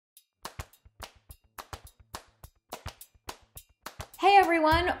Hey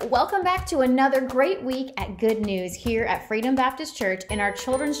everyone, welcome back to another great week at Good News here at Freedom Baptist Church in our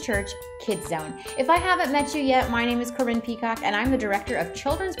Children's Church Kids Zone. If I haven't met you yet, my name is Corinne Peacock and I'm the Director of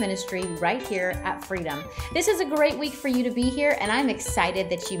Children's Ministry right here at Freedom. This is a great week for you to be here and I'm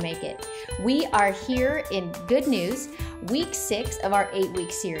excited that you make it. We are here in Good News, week 6 of our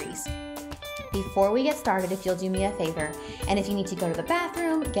 8-week series. Before we get started, if you'll do me a favor, and if you need to go to the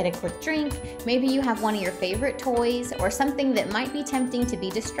bathroom, get a quick drink, maybe you have one of your favorite toys or something that might be tempting to be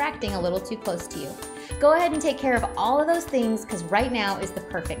distracting a little too close to you. Go ahead and take care of all of those things because right now is the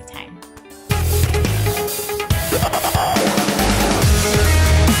perfect time.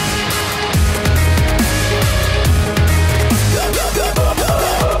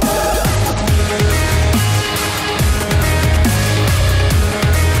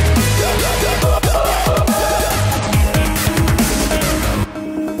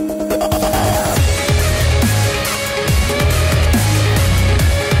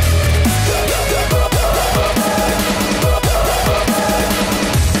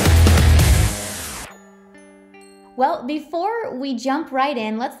 Well, before we jump right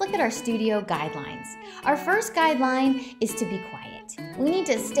in, let's look at our studio guidelines. Our first guideline is to be quiet. We need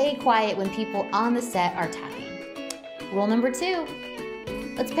to stay quiet when people on the set are talking. Rule number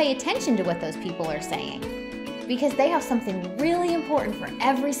 2, let's pay attention to what those people are saying because they have something really important for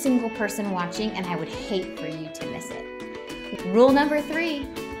every single person watching and I would hate for you to miss it. Rule number 3,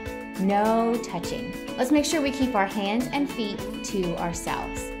 no touching. Let's make sure we keep our hands and feet to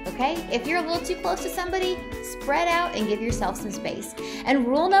ourselves, okay? If you're a little too close to somebody, spread out and give yourself some space. And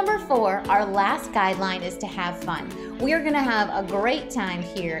rule number 4, our last guideline is to have fun. We are gonna have a great time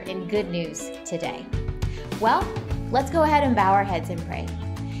here in Good News today. Well, let's go ahead and bow our heads and pray.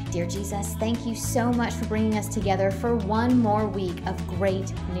 Dear Jesus, thank you so much for bringing us together for one more week of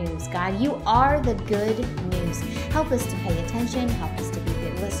great news. God, you are the good news. Help us to pay attention, help us to be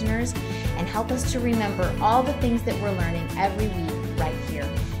good listeners, and help us to remember all the things that we're learning every week right here.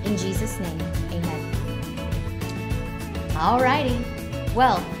 In Jesus' name, amen. Alrighty.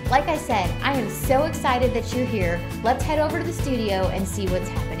 Well, like I said, I am so excited that you're here. Let's head over to the studio and see what's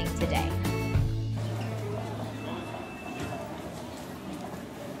happening today.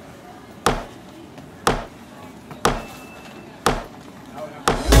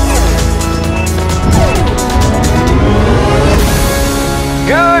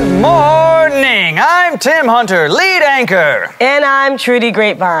 Good morning! I'm Tim Hunter, lead anchor. And I'm Trudy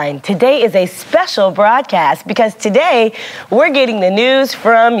Grapevine. Today is a special broadcast because today we're getting the news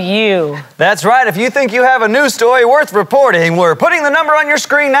from you. That's right. If you think you have a news story worth reporting, we're putting the number on your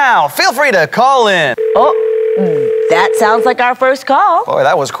screen now. Feel free to call in. Oh, that sounds like our first call. Boy,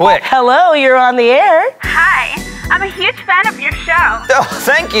 that was quick. Hello, you're on the air. Hi, I'm a huge fan of your show. Oh,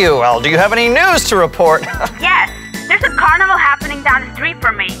 thank you. Well, do you have any news to report? Yes, there's a carnival happening down the street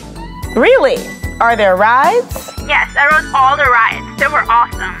from me. Really? Are there rides? Yes, I rode all the rides. They were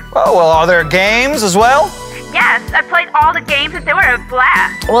awesome. Oh, well, are there games as well? Yes, I played all the games and they were a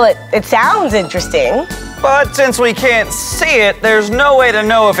blast. Well, it sounds interesting. But since we can't see it, there's no way to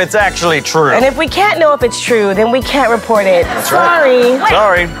know if it's actually true. And if we can't know if it's true, then we can't report it. That's Sorry. Right.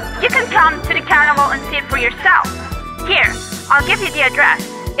 Sorry. You can come to the carnival and see it for yourself. Here, I'll give you the address.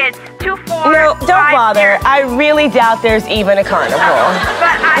 It's 2450. No, don't bother. I really doubt there's even a carnival.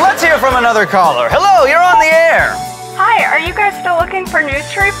 Let's hear from another caller. Hello, you're on the air. Hi, are you guys still looking for news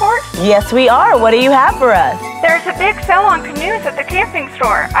to report? Yes, we are. What do you have for us? There's a big sale on canoes at the camping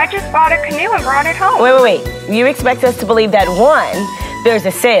store. I just bought a canoe and brought it home. Wait. You expect us to believe that 1, there's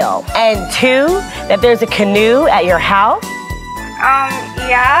a sale, and 2, that there's a canoe at your house?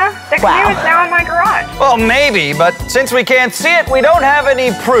 Yeah. The canoe is now in my garage. Well, maybe, but since we can't see it, we don't have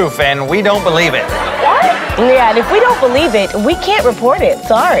any proof, and we don't believe it. What? Yeah, and if we don't believe it, we can't report it.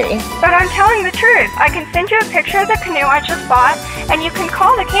 Sorry. But I'm telling the truth. I can send you a picture of the canoe I just bought, and you can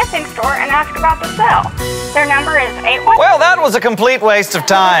call the camping store and ask about the sale. Their number is 81. Well, that was a complete waste of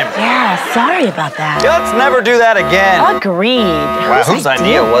time. Yeah, sorry about that. Let's never do that again. Agreed. Wow, whose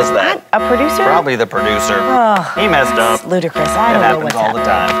idea was that? A producer? Probably the producer. Oh, he messed up. It's ludicrous. I It don't know happens what's all the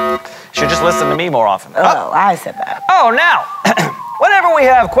happening. time. Should just listen to me more often. Oh, I said that. Oh, now, whenever we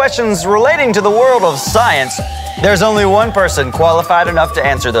have questions relating to the world of science, there's only one person qualified enough to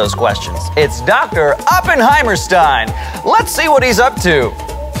answer those questions. It's Dr. Oppenheimerstein. Let's see what he's up to.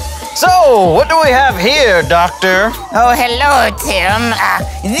 So, what do we have here, Doctor? Oh, hello, Tim.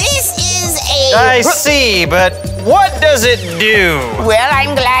 This is a... I see, but what does it do? Well,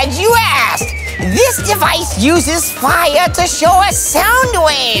 I'm glad you asked. This device uses fire to show us sound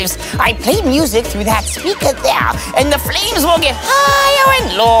waves. I play music through that speaker there, and the flames will get higher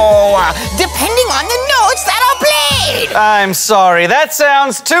and lower, depending on the notes that are played. I'm sorry, that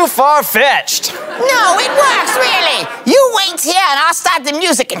sounds too far-fetched. No, it works, really. You wait here and I'll start the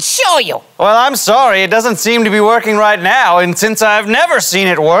music and show you. Well, I'm sorry, it doesn't seem to be working right now, and since I've never seen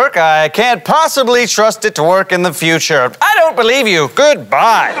it work, I can't possibly trust it to work in the future. I don't believe you.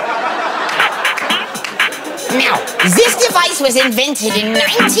 Goodbye. Now, this device was invented in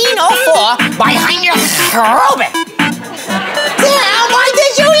 1904 by Heinrich Rubin. Damn, why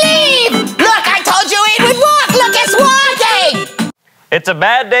did you leave? Look, I told you it would work. Look, it's working. It's a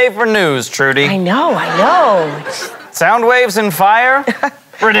bad day for news, Trudy. I know. Sound waves and fire?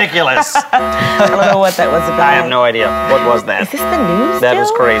 Ridiculous. I don't know what that was about. I have no idea. What was that? Is this the news That still? was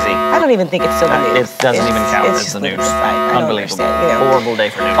crazy. I don't even think it's still the news. It doesn't even count as just the news. I don't Unbelievable. understand, you know. Horrible day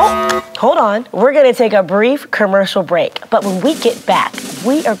for news. Oh, hold on. We're going to take a brief commercial break. But when we get back,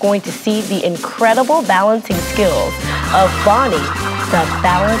 we are going to see the incredible balancing skills of Bonnie, the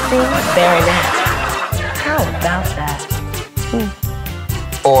balancing baronet. How about that?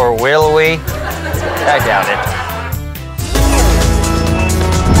 Or will we? I doubt it.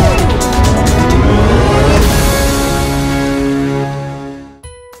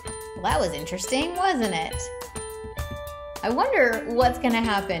 Well, that was interesting, wasn't it? I wonder what's going to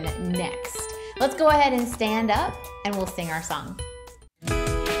happen next. Let's go ahead and stand up and we'll sing our song.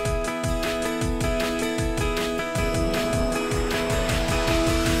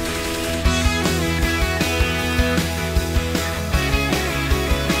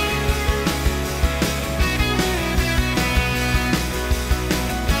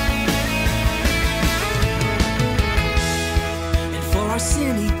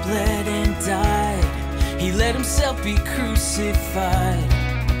 Sin he bled and died. He let himself be crucified.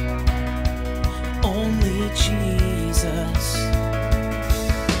 Only Jesus.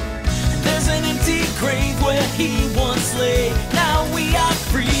 There's an empty grave where he once lay. Now we are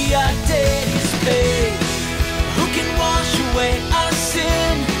free, our debt is paid. Who can wash away our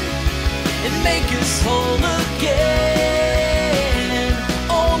sin and make us whole again?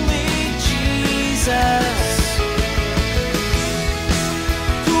 Only Jesus.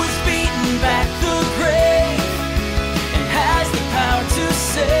 Back the grave and has the power to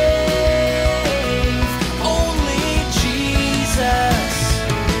save. Only Jesus.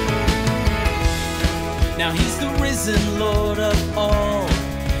 Now he's the risen Lord of all,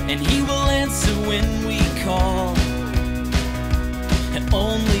 and he will answer when we call. And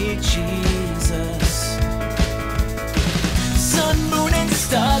only Jesus. Sun, moon, and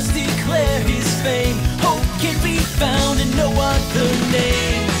stars declare his fame. Hope can be found in no other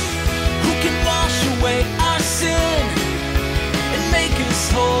name. Can wash away our sin and make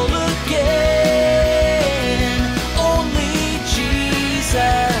us whole again. Only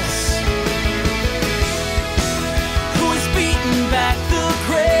Jesus, who has beaten back the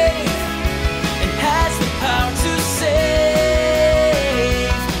grave and has the power to save.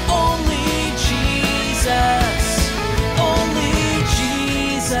 Only Jesus, only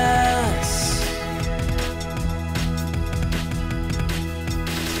Jesus.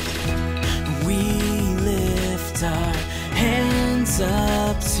 Our hands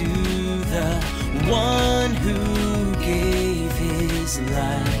up to the one who gave his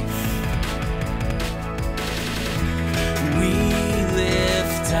life. We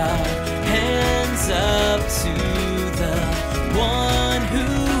lift our hands up to the one who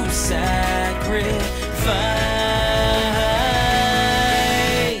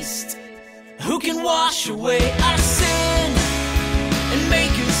sacrificed. Who can wash away our sin and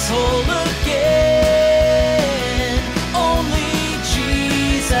make us whole again?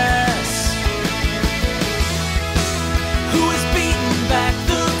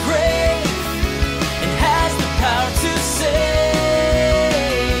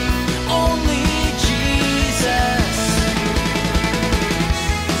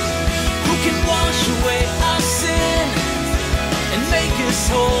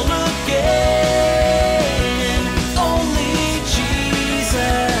 Whole again, only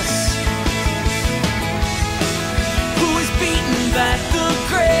Jesus, who has beaten back the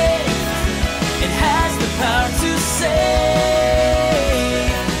grave and has the power to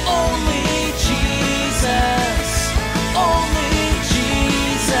save. Only Jesus, only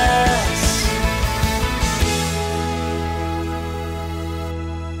Jesus.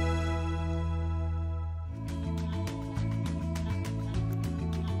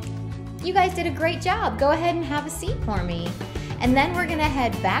 You guys did a great job. Go ahead and have a seat for me. And then we're gonna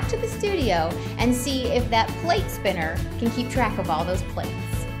head back to the studio and see if that plate spinner can keep track of all those plates.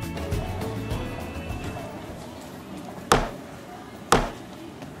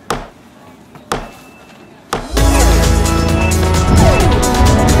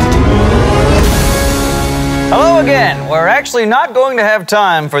 again, we're actually not going to have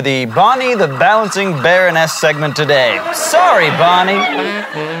time for the Bonnie the Balancing Baroness segment today. Sorry, Bonnie.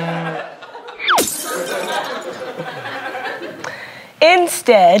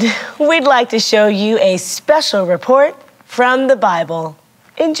 Instead, we'd like to show you a special report from the Bible.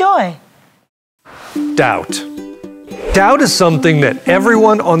 Enjoy. Doubt. Doubt is something that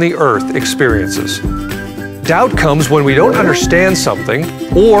everyone on the earth experiences. Doubt comes when we don't understand something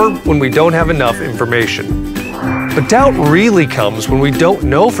or when we don't have enough information. But doubt really comes when we don't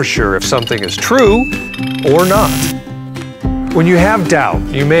know for sure if something is true or not. When you have doubt,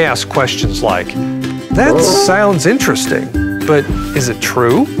 you may ask questions like, "That sounds interesting, but is it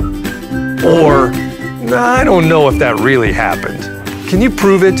true?" Or, "I don't know if that really happened. Can you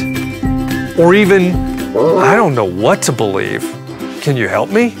prove it?" Or even, "I don't know what to believe. Can you help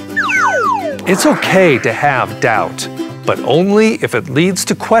me?" It's okay to have doubt, but only if it leads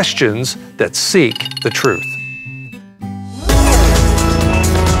to questions that seek the truth.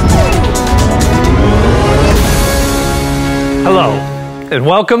 Hello, and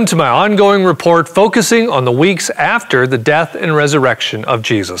welcome to my ongoing report focusing on the weeks after the death and resurrection of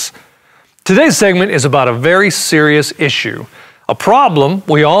Jesus. Today's segment is about a very serious issue, a problem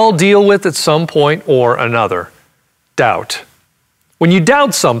we all deal with at some point or another: doubt. When you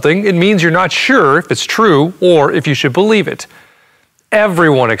doubt something, it means you're not sure if it's true or if you should believe it.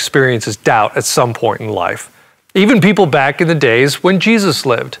 Everyone experiences doubt at some point in life, even people back in the days when Jesus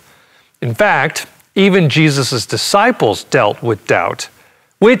lived. In fact, even Jesus' disciples dealt with doubt,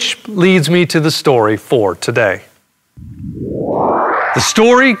 which leads me to the story for today. The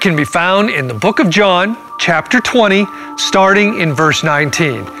story can be found in the book of John, chapter 20, starting in verse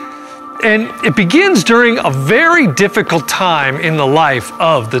 19. And it begins during a very difficult time in the life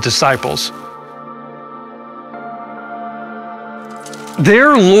of the disciples.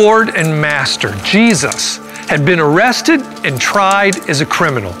 Their Lord and Master, Jesus, had been arrested and tried as a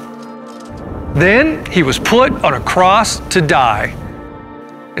criminal. Then he was put on a cross to die.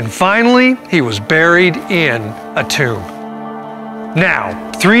 And finally, he was buried in a tomb. Now,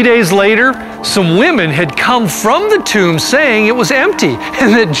 3 days later, some women had come from the tomb saying it was empty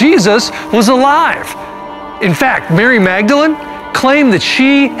and that Jesus was alive. In fact, Mary Magdalene claimed that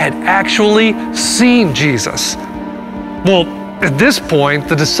she had actually seen Jesus. Well, at this point,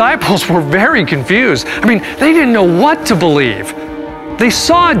 the disciples were very confused. They didn't know what to believe. They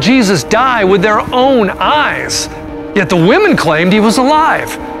saw Jesus die with their own eyes, yet the women claimed he was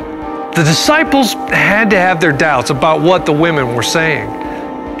alive. The disciples had to have their doubts about what the women were saying.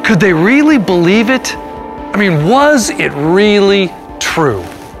 Could they really believe it? Was it really true?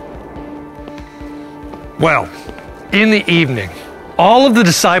 Well, in the evening, all of the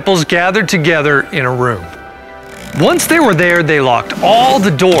disciples gathered together in a room. Once they were there, they locked all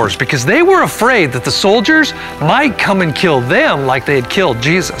the doors because they were afraid that the soldiers might come and kill them like they had killed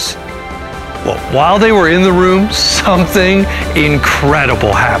Jesus. Well, while they were in the room, something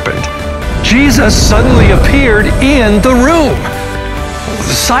incredible happened. Jesus suddenly appeared in the room. The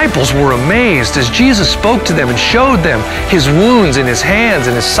disciples were amazed as Jesus spoke to them and showed them his wounds in his hands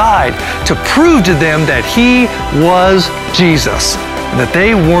and his side to prove to them that he was Jesus and that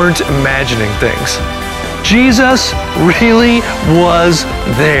they weren't imagining things. Jesus really was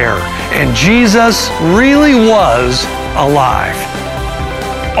there, and Jesus really was alive.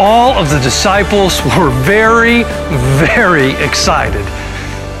 All of the disciples were very, very excited.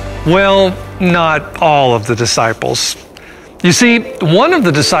 Well, not all of the disciples. You see, one of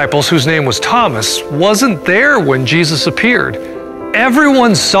the disciples, whose name was Thomas, wasn't there when Jesus appeared.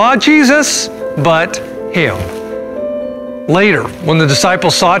 Everyone saw Jesus but him. Later, when the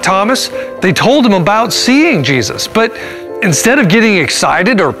disciples saw Thomas, they told him about seeing Jesus. But instead of getting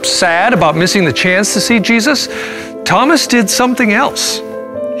excited or sad about missing the chance to see Jesus, Thomas did something else.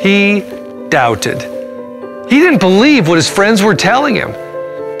 He doubted. He didn't believe what his friends were telling him.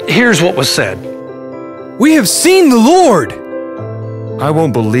 Here's what was said. "We have seen the Lord!" "I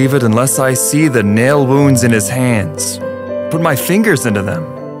won't believe it unless I see the nail wounds in his hands, put my fingers into them,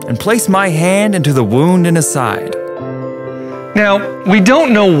 and place my hand into the wound in his side." Now, we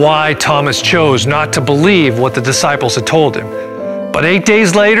don't know why Thomas chose not to believe what the disciples had told him. But 8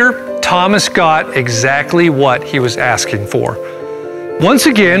 days later, Thomas got exactly what he was asking for. Once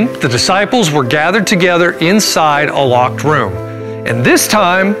again, the disciples were gathered together inside a locked room. And this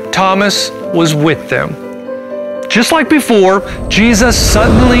time, Thomas was with them. Just like before, Jesus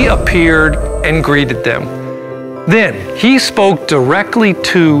suddenly appeared and greeted them. Then he spoke directly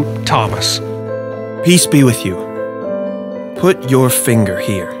to Thomas. "Peace be with you. Put your finger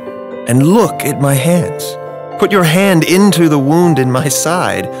here and look at my hands. Put your hand into the wound in my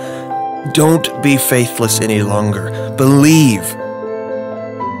side. Don't be faithless any longer. Believe.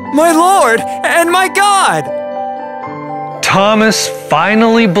 My Lord and my God! Thomas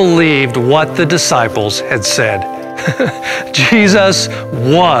finally believed what the disciples had said. Jesus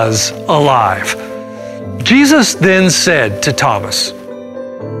was alive. Jesus then said to Thomas,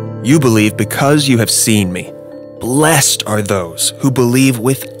 You believe because you have seen me. Blessed are those who believe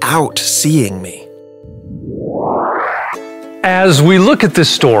without seeing me. as we look at this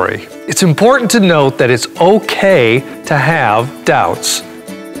story, it's important to note that it's okay to have doubts.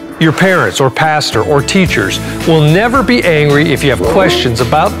 Your parents or pastor or teachers will never be angry if you have questions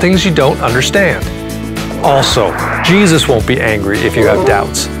about things you don't understand. Also, Jesus won't be angry if you have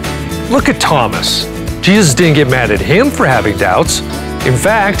doubts. Look at Thomas. Jesus didn't get mad at him for having doubts. In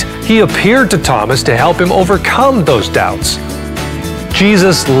fact, he appeared to Thomas to help him overcome those doubts.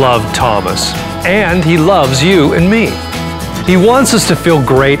 Jesus loved Thomas, and he loves you and me. He wants us to feel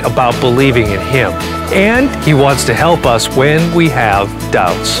great about believing in him, and he wants to help us when we have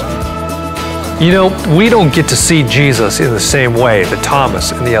doubts. You know, we don't get to see Jesus in the same way that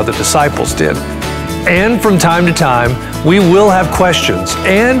Thomas and the other disciples did. And from time to time, we will have questions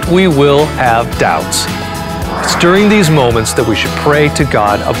and we will have doubts. It's during these moments that we should pray to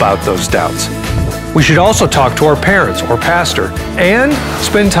God about those doubts. We should also talk to our parents or pastor and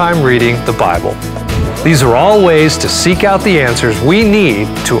spend time reading the Bible. These are all ways to seek out the answers we need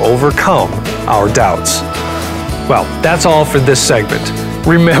to overcome our doubts. Well, that's all for this segment.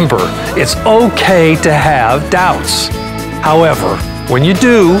 Remember, it's okay to have doubts. However, when you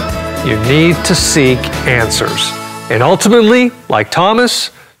do, you need to seek answers. And ultimately, like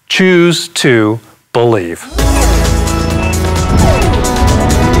Thomas, choose to believe.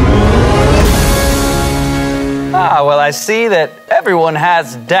 Well, I see that everyone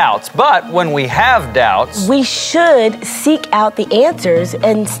has doubts, but when we have doubts, we should seek out the answers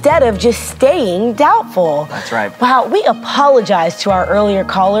instead of just staying doubtful. That's right. Wow, we apologize to our earlier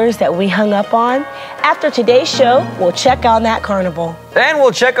callers that we hung up on. After today's show, we'll check on that carnival. And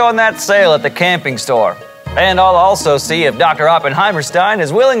we'll check on that sale at the camping store. And I'll also see if Dr. Oppenheimerstein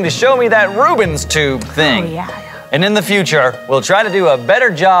is willing to show me that Rubens tube thing. Oh, yeah. And in the future, we'll try to do a better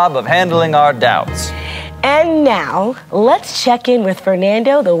job of handling our doubts. And now, let's check in with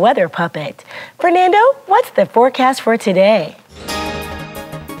Fernando, the weather puppet. Fernando, what's the forecast for today?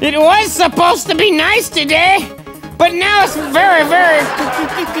 It was supposed to be nice today, but now it's very, very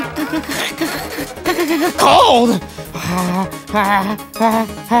cold.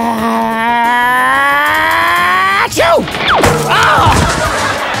 Achoo!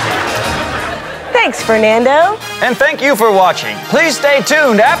 Ah! Thanks, Fernando. And thank you for watching. Please stay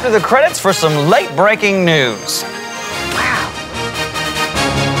tuned after the credits for some late-breaking news. Wow.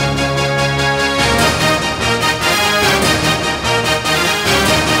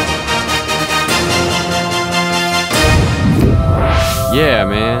 Yeah,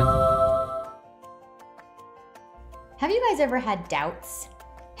 man. Have you guys ever had doubts?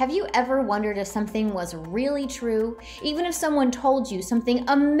 Have you ever wondered if something was really true? Even if someone told you something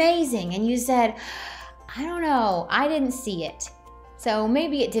amazing and you said, I don't know, I didn't see it. So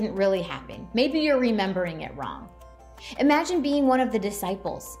maybe it didn't really happen. Maybe you're remembering it wrong. Imagine being one of the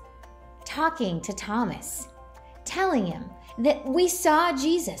disciples, talking to Thomas, telling him that we saw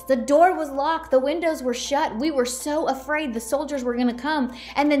Jesus. The door was locked, the windows were shut. We were so afraid the soldiers were gonna come.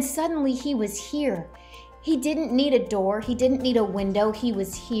 And then suddenly he was here. He didn't need a door, he didn't need a window, he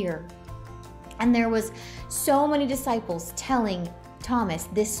was here. And there was so many disciples telling Thomas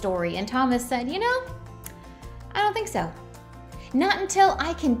this story, and Thomas said, you know, I don't think so. Not until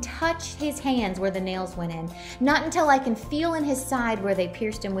I can touch his hands where the nails went in. Not until I can feel in his side where they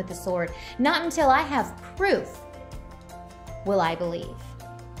pierced him with the sword. Not until I have proof will I believe.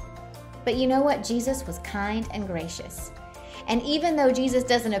 But you know what? Jesus was kind and gracious. And even though Jesus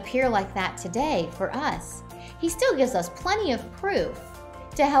doesn't appear like that today for us, he still gives us plenty of proof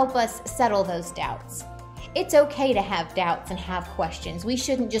to help us settle those doubts. It's okay to have doubts and have questions. We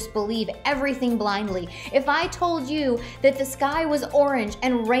shouldn't just believe everything blindly. If I told you that the sky was orange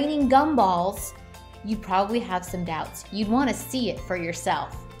and raining gumballs, you'd probably have some doubts. You'd want to see it for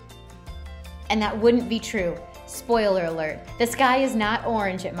yourself. And that wouldn't be true. Spoiler alert, the sky is not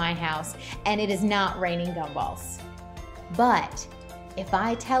orange at my house, and it is not raining gumballs. But if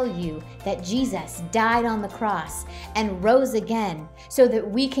I tell you that Jesus died on the cross and rose again so that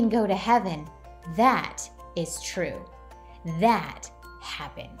we can go to heaven, that is true. That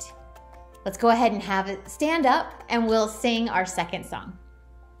happened. Let's go ahead and have it stand up and we'll sing our second song.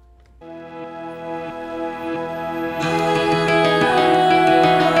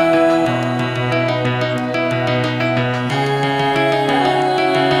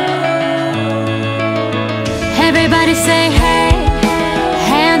 Everybody say hey,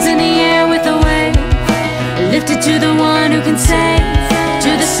 hands in the air with a wave. Lifted to the one who can save,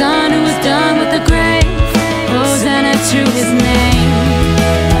 to the Son who is done with the grave. Hosanna to his name.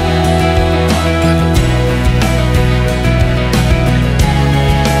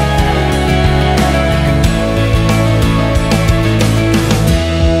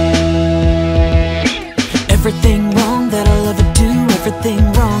 Everything wrong that I'll ever do, everything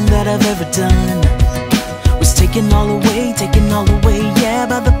wrong that I've ever done was taken all away, yeah,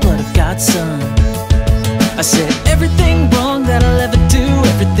 by the blood of God's Son. I said everything wrong that I'll ever do,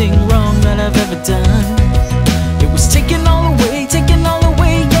 everything wrong that I've ever done, it was taken all away,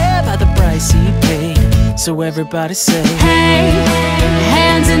 yeah, by the price he paid. So everybody say hey,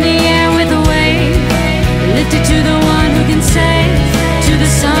 hands in the air with a wave. Lifted to the one who can save, to the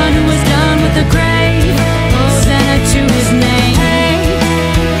Son who was done with the grave. Hosanna to his name. Hey,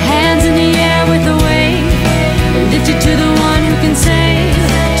 hands in the air with a wave. Lifted to the one who can save,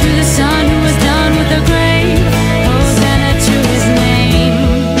 to the Son who was done with the grave. Hosanna to his name.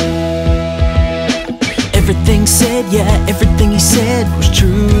 everything said, yeah, everything he said was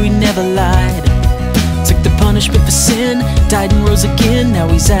true, he never lied. Took the punishment for sin, died and rose again, now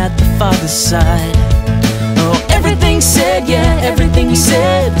he's at the Father's side. Oh, everything said, yeah, everything he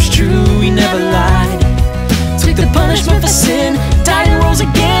said was true, he never lied. Took the punishment for sin, died and rose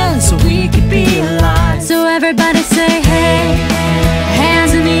again, so we could be alive. So everybody say hey,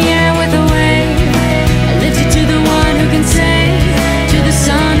 hands in the air with a wave. I lift it to the one who can save, to the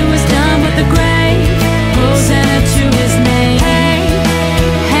Son who is done with the grave. Hosanna to his name. Hey,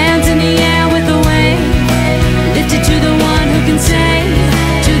 hands in the air with a wave. Lift it to the one who can save,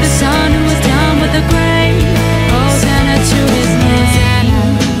 to the Son who is done with the grave. Hosanna to his name.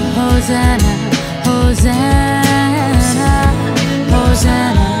 Hosanna, Hosanna,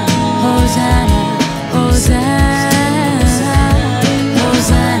 Hosanna, Hosanna, Hosanna,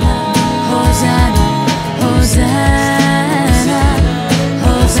 Hosanna, Hosanna, Hosanna,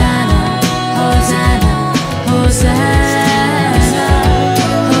 Hosanna, Hosanna, Hosanna,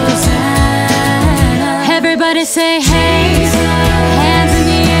 Hosanna. Everybody say hey, hands in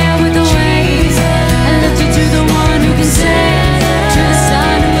the air with the waves, and lift it to the one who can save, to the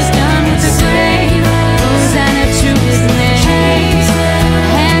Son who is done with the grave. Hosanna to his name.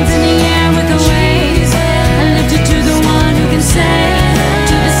 Hands in the air with the waves, and lift it to the one who can save,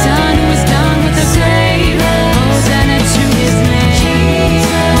 to the Son who is done with the grave. Hosanna to his name.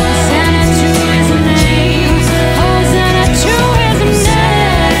 Hosanna to his name. Hosanna to his name.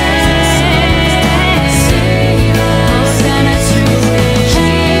 Hosanna to his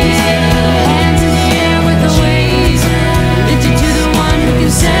name. Hands in the air with the waves, lift it to the one who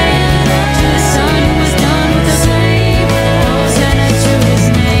can save, to the Son who is done with the grave. Hosanna to his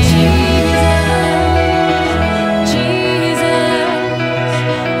name. Jesus,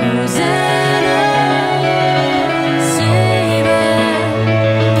 Hosanna, save us.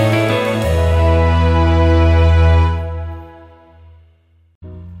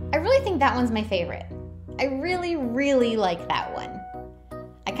 I really think that one's my favorite. I really like that one.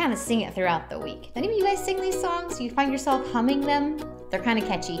 I kind of sing it throughout the week. Do any of you guys sing these songs? Do you find yourself humming them? They're kind of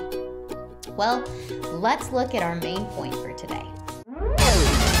catchy. Well, let's look at our main point for today.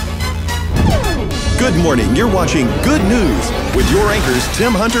 Good morning. You're watching Good News with your anchors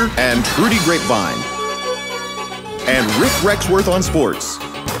Tim Hunter and Trudy Grapevine. And Rick Rexworth on sports.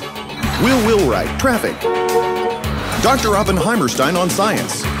 Will Wheelwright, traffic. Dr. Oppenheimerstein on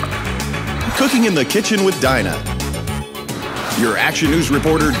science. Cooking in the Kitchen with Dinah. Your Action News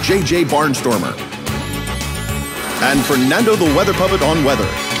reporter JJ Barnstormer. And Fernando the Weather Puppet on weather.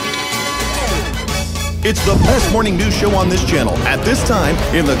 It's the best morning news show on this channel at this time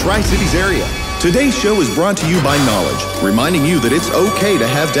in the Tri-Cities area. Today's show is brought to you by Knowledge, reminding you that it's okay to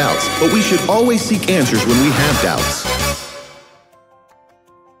have doubts, but we should always seek answers when we have doubts.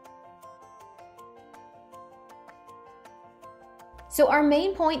 So our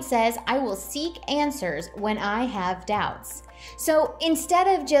main point says, I will seek answers when I have doubts. So instead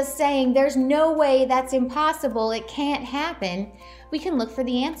of just saying, there's no way, that's impossible, it can't happen, we can look for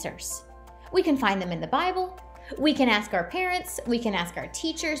the answers. We can find them in the Bible. We can ask our parents. We can ask our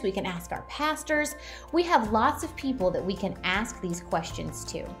teachers. We can ask our pastors. We have lots of people that we can ask these questions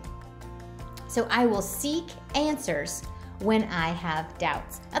to. So I will seek answers when I have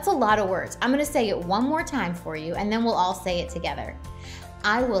doubts. That's a lot of words. I'm going to say it one more time for you, and then we'll all say it together.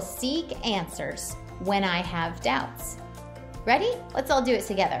 I will seek answers when I have doubts. Ready? Let's all do it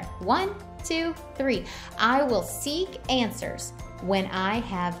together. 1, 2, 3. I will seek answers when I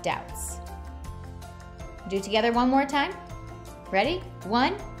have doubts. Do it together one more time. Ready?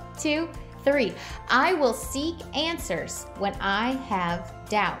 1, 2, 3. I will seek answers when I have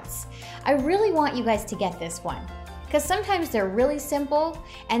doubts. I really want you guys to get this one because sometimes they're really simple,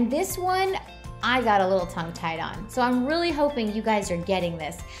 and this one I got a little tongue-tied on. So I'm really hoping you guys are getting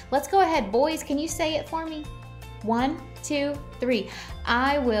this. Let's go ahead. Boys, can you say it for me? 1, 2, 3.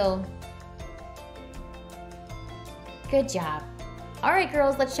 I will. Good job. All right,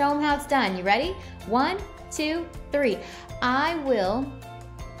 girls, let's show them how it's done. You ready? 1, 2, 3. I will.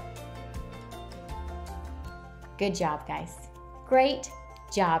 Good job, guys. Great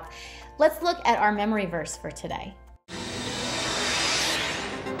job. Let's look at our memory verse for today.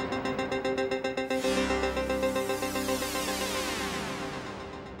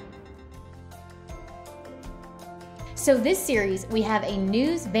 So this series, we have a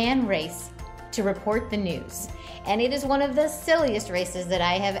news van race to report the news. And it is one of the silliest races that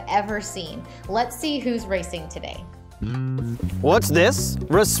I have ever seen. Let's see who's racing today. What's this?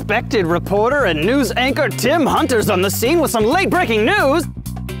 Respected reporter and news anchor Tim Hunter's on the scene with some late-breaking news.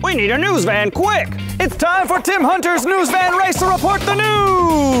 We need a news van, quick! It's time for Tim Hunter's news van race to report the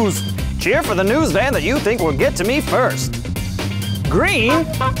news! Cheer for the news van that you think will get to me first. Green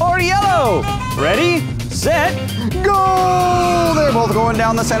or yellow? Ready, set, go! They're both going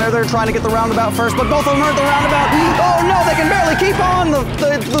down the center. They're trying to get the roundabout first, but both of them are at the roundabout. Oh no, they can barely keep on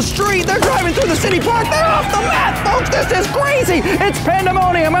the street. They're driving through the city park. They're off the map, folks. This is crazy. It's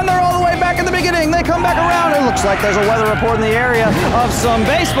pandemonium, and they're all the way back in the beginning. They come back around. It looks like there's a weather report in the area of some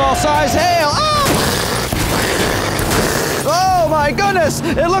baseball-sized hail. Oh my goodness!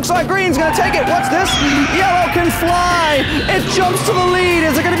 It looks like green's gonna take it. What's this? Yellow can fly! It jumps to the lead.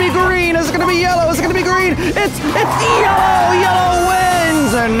 Is it gonna be green? Is it gonna be yellow? Is it gonna be green? It's yellow! Yellow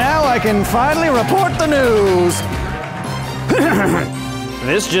wins! And now I can finally report the news.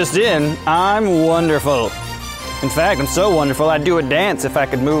 This just in, I'm wonderful. In fact, I'm so wonderful I'd do a dance if I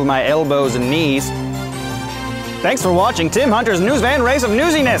could move my elbows and knees. Thanks for watching Tim Hunter's News Van Race of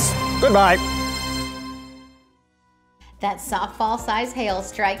Newsiness. Goodbye. That softball-sized hail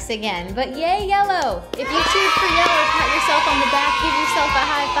strikes again, but yay, yellow! If you cheered for yellow, pat yourself on the back, give yourself a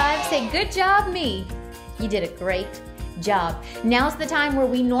high five, say, good job, me. You did a great job. Now's the time where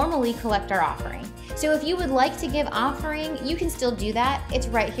we normally collect our offering. So if you would like to give offering, you can still do that. It's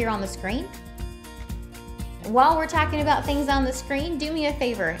right here on the screen. While we're talking about things on the screen, do me a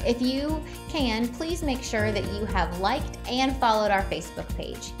favor. If you can, please make sure that you have liked and followed our Facebook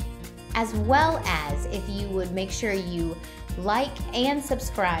page, as well as if you would make sure you like and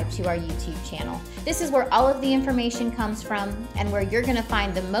subscribe to our YouTube channel. This is where all of the information comes from and where you're gonna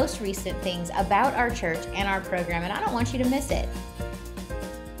find the most recent things about our church and our program, and I don't want you to miss it.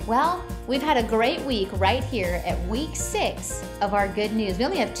 Well, we've had a great week right here at week 6 of our good news. We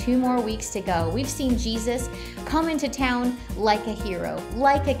only have 2 more weeks to go. We've seen Jesus come into town like a hero,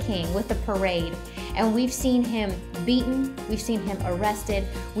 like a king with a parade. And we've seen him beaten, we've seen him arrested,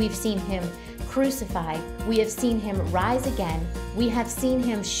 we've seen him crucified, we have seen him rise again, we have seen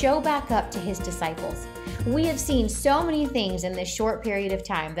him show back up to his disciples. We have seen so many things in this short period of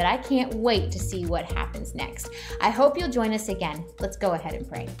time that I can't wait to see what happens next. I hope you'll join us again. Let's go ahead and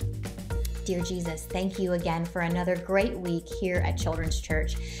pray. Dear Jesus, thank you again for another great week here at Children's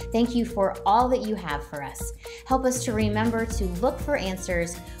Church. Thank you for all that you have for us. Help us to remember to look for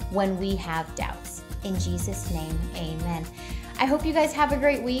answers when we have doubts. In Jesus' name, amen. I hope you guys have a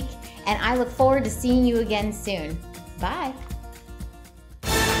great week, and I look forward to seeing you again soon. Bye.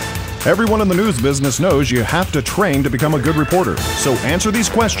 Everyone in the news business knows you have to train to become a good reporter. So answer these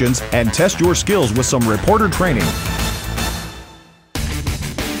questions and test your skills with some reporter training.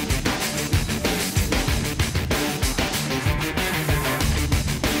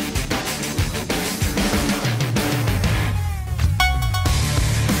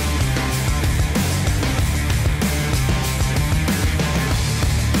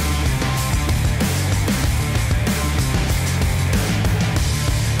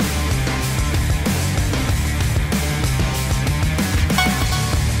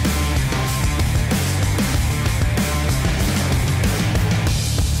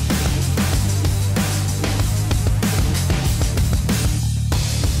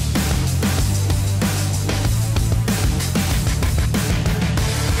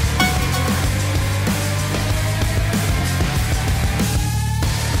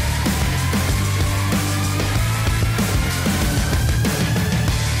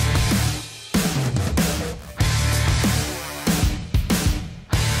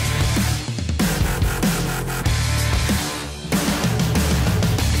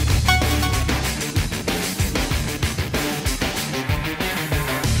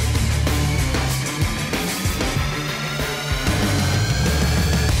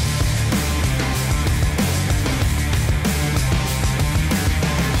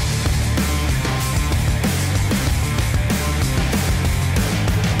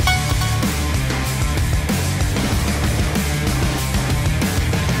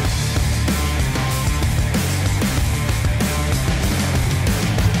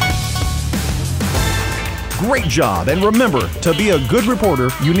 Great job, and remember, to be a good reporter,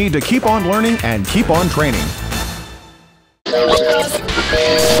 you need to keep on learning and keep on training.